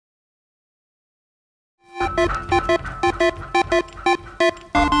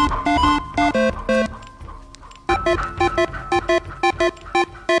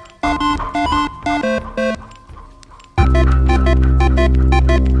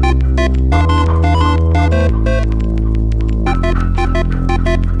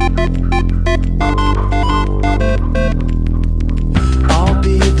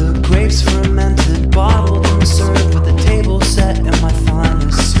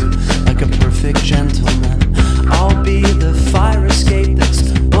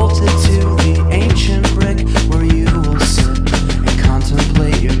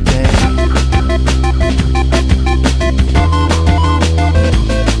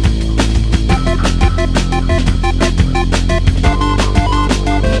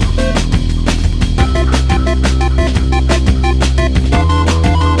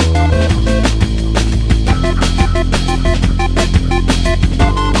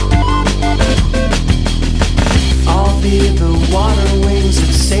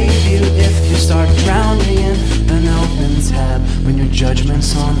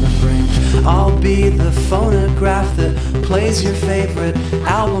judgment's on the brink. I'll be the phonograph that plays your favorite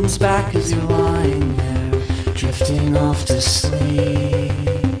albums back as you're lying there, drifting off to sleep.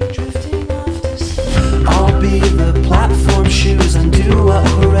 I'll be the platform shoes, undo what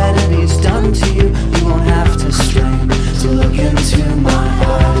heredity's done to you. You won't have to strain to look into my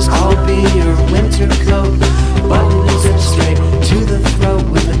eyes. I'll be your winter coat, buttoned and zipped straight to the throat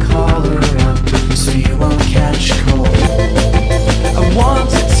with a collar up, so you won't catch cold. I want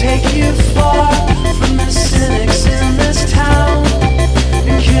to take you far from the cynics in this town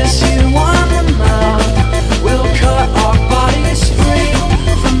and kiss you on the mouth. We'll cut our bodies free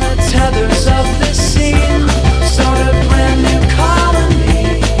from the tethers of this scene, start a brand new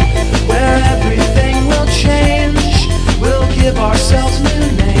colony where everything will change. We'll give ourselves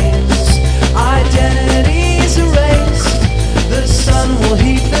new names, identities erased. The sun will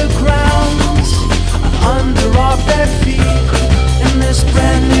heat the ground under our bare feet in this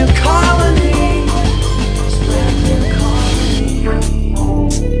brand new colony.